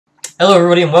Hello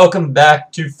everybody and welcome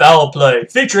back to Foul Play,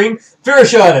 featuring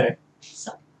Firashanne.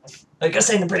 I gotta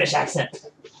say in the British accent.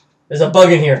 There's a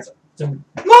bug in here. It's a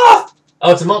moth!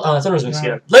 Oh, it's a moth. Oh, I thought it was a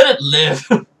mosquito. Let it live!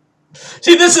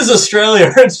 See, this is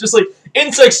Australia. It's just like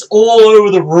insects all over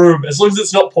the room. As long as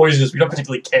it's not poisonous, we don't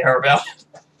particularly care about it.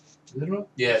 Is it a moth?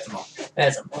 Yeah, it's a moth.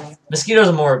 That's a moth. Mosquitoes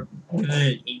are more...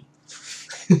 That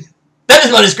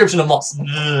is my description of moths.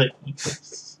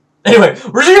 Anyway,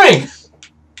 resuming!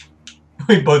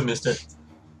 We both missed it.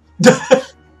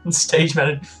 Stage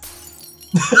manager.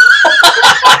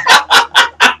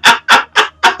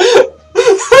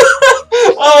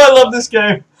 Oh, I love this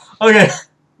game. Okay,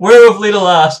 werewolf leader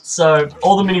last, so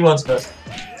all the mini ones first.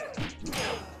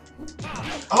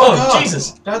 Oh God.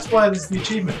 Jesus! That's why this is the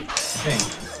achievement thing.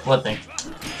 What thing?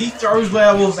 He throws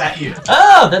werewolves at you.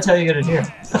 Oh, that's how you get it here.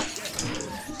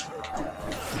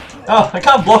 Oh, I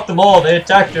can't block them all. They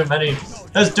attack too many.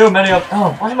 There's too many of.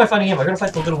 Oh, why am I fighting him? I gotta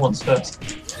fight the little ones first.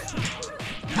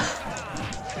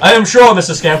 I am sure,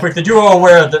 Mr. Scamprick, that you are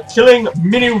aware that killing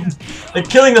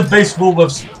the base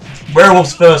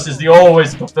werewolves first is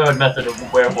always the preferred method of the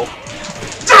werewolf.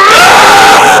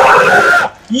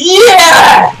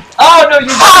 Yeah! Oh no,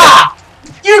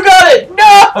 you got it!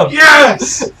 No!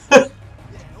 Yes!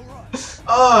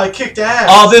 Oh, I kicked ass.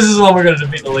 Oh, this is when we're gonna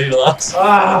defeat the leader last.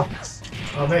 Ah.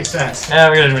 Oh, makes sense. Yeah,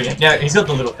 we're gonna do it again. Yeah, he's got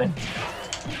the little thing.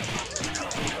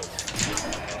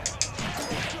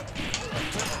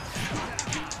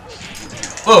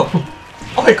 Whoa!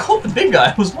 Oh, I caught the big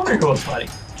guy. I was wondering who I was fighting.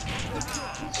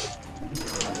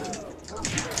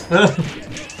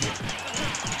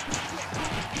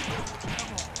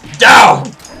 Down!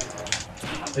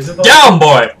 Is it the Down,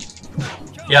 boy!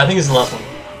 Yeah, I think it's the last one.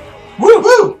 Woo!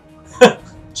 Woo!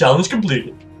 Challenge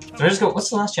completed. So just go. What's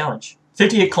the last challenge?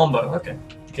 50-hit combo. Okay.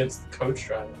 Against the coach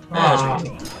driver. Ah!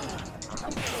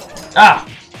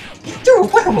 You threw a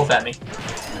werewolf at me.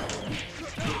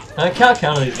 I can't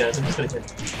counter these guys. I'm just gonna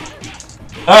hit.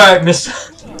 Alright,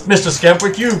 Mr.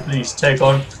 Scamprick, you please take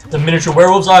on the miniature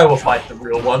werewolves. I will fight the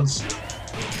real ones.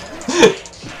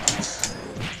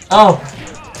 Oh.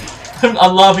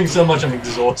 I'm laughing so much I'm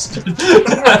exhausted.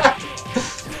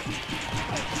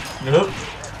 Nope.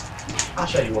 I'll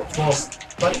show you what for,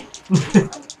 buddy.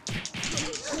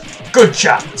 Good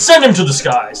chap. Send him to the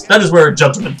skies. That is where a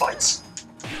gentleman fights.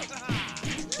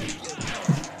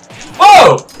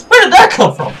 Whoa! Where did that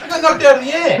come from? I got knocked out of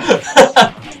the air.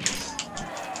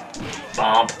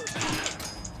 Bomb.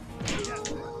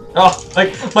 Oh,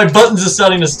 like my buttons are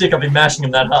starting to stick. I've been mashing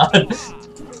them that hard.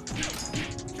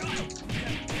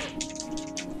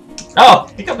 Oh,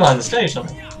 he got behind the stage,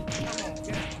 something.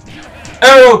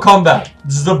 Aerial combat.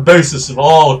 This is the basis of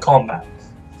all combat.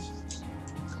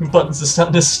 Buttons are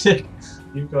starting to stick.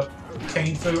 You've got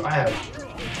cane foo. I have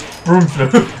Broom flu.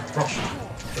 Russian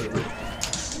foo.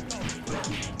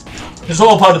 It's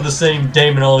all part of the same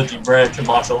demonology branch of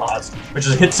martial arts, which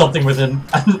is hit something with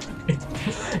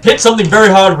hit something very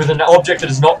hard with an object that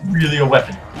is not really a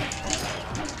weapon.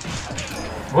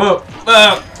 Whoa!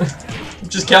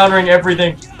 Just countering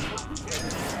everything.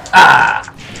 Ah!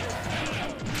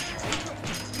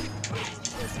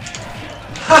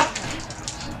 Ha!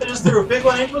 I just threw a big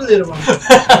one into a little one.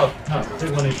 Oh, no,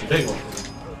 big one into a big one.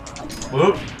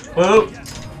 Whoop! Whoop!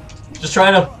 Just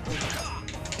trying to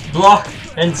block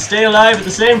and stay alive at the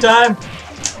same time.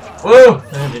 Whoa!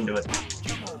 I didn't do it.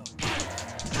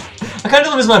 I kind of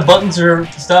love as my buttons are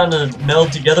starting to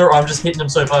meld together, or I'm just hitting them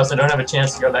so fast I don't have a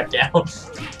chance to go back down.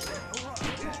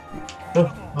 Oh.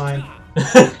 Mine.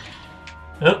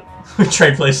 Oh, we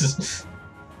trade places.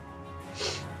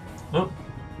 Oh.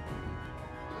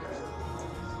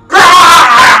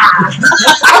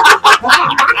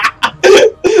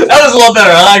 That was a lot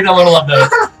better. I like that one a lot better.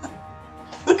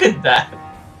 Look at that.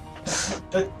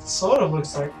 That sort of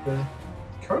looks like the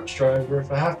coach driver, if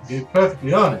I have to be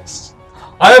perfectly honest.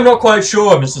 I am not quite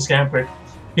sure, Mr. Scamprick.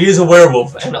 He is a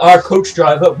werewolf, and our coach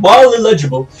driver, while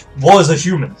illegible, was a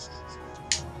human.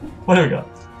 What do we got?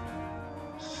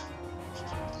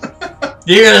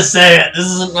 You're gonna say it. This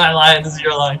isn't my line. This is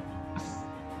your line.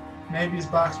 Maybe his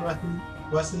box weapon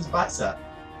worse than his bicep.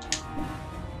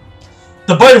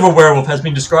 The bite of a werewolf has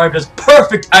been described as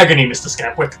perfect agony, Mr.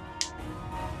 Scamprick.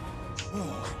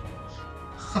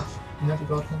 Never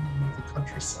got home with the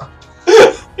countryside.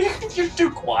 You're too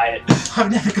quiet.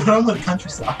 I've never got on with the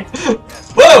countryside.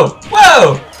 Whoa!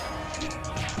 Whoa!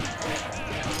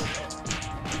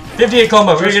 58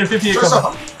 combo. We're gonna get a 58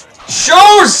 combo.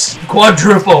 Shows!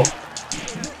 Quadruple!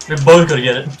 We both gotta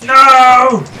get it.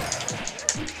 No!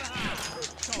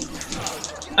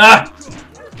 Ah!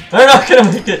 We're not gonna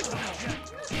make it.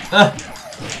 Ah.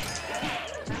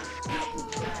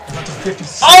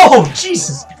 Oh,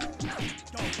 Jesus!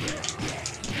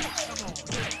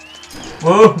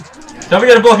 Whoa! Don't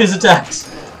forget to block his attacks.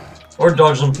 Or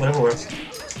dodge them, whatever works.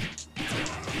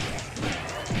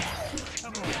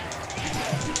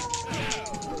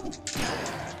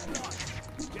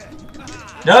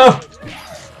 No!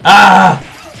 Ah!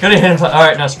 Gonna hit him.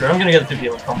 Alright, now screw it. I'm gonna get the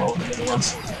PUPPIES combo with the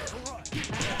ones.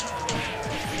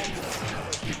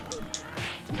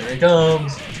 There he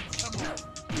comes.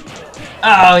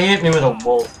 Oh, he hit me with a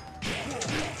wolf.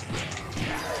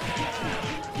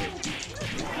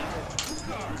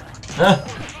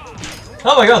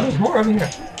 Oh my god, there's more over here.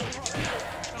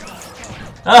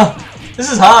 Oh,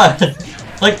 this is hard.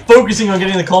 Like focusing on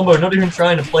getting the combo, not even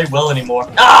trying to play well anymore.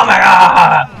 Oh my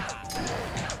god!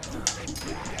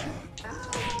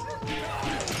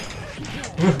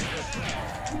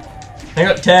 I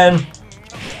got 10.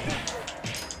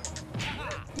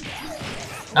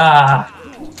 Ah.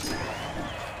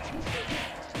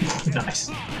 Nice.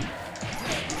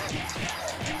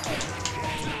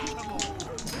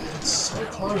 So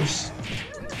close.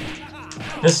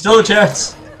 There's still a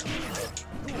chance.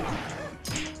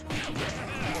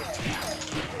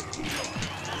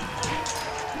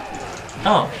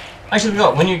 Oh. I actually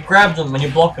forgot. When you grab them, when you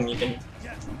block them, you can...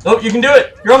 Oh, you can do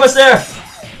it! You're almost there!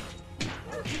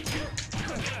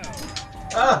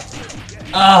 Ah!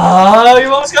 Ah,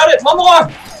 you almost got it! One more!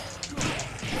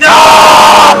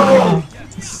 No!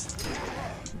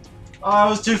 Oh, I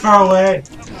was too far away.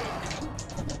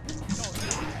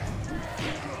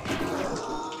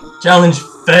 Challenge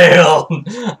failed!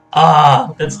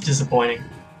 Ah, that's disappointing.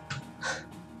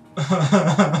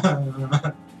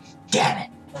 Damn it!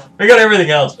 We got everything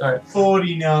else. Alright.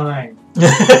 49.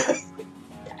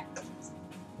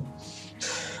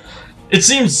 It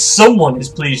seems someone is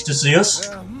pleased to see us.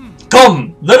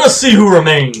 Come, let us see who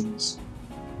remains.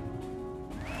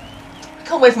 I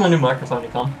can't wait for my new microphone to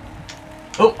come.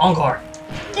 Oh, encore.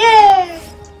 Yay!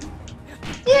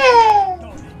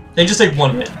 Yay! They just take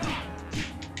 1 minute.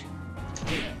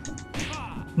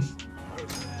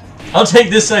 I'll take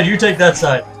this side, you take that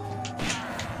side.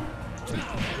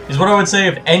 Is what I would say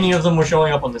if any of them were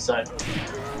showing up on this side.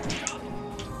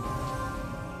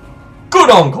 Good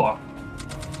encore!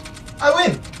 I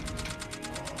win!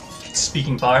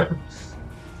 Speaking part.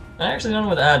 I actually don't know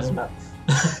what the ads about.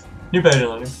 New page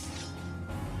loading.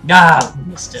 Ah,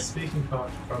 missed it. Speaking part,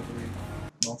 probably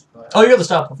multiplier. Oh, you got the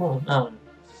stop before. Oh.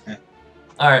 Yeah.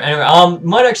 Alright, anyway,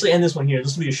 might actually end this one here.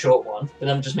 This will be a short one, but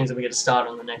that just means that we get to start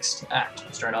on the next act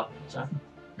straight up. So,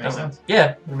 Makes sense.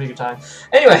 yeah, it'll be a good time.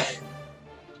 Anyway,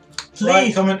 please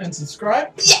Like, comment, and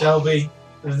subscribe. Yeah. They'll be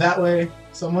that way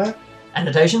somewhere.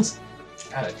 annotations.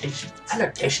 Annotations.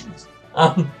 Annotations.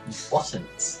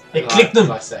 Buttons. Yeah, click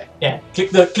them. I say. Yeah,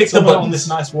 click the Somewhere button on this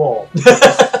nice wall. We're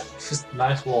Just a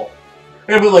nice wall.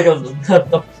 gonna put like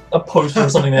a poster or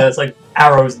something there that's like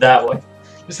arrows that way.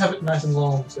 Just have it nice and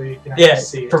long so you can actually Yeah,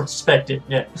 see it. perspective.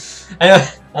 Yeah. Anyway,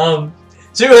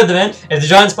 see you at the end. If the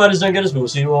giant spiders don't get us, we will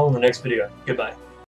see you all in the next video. Goodbye.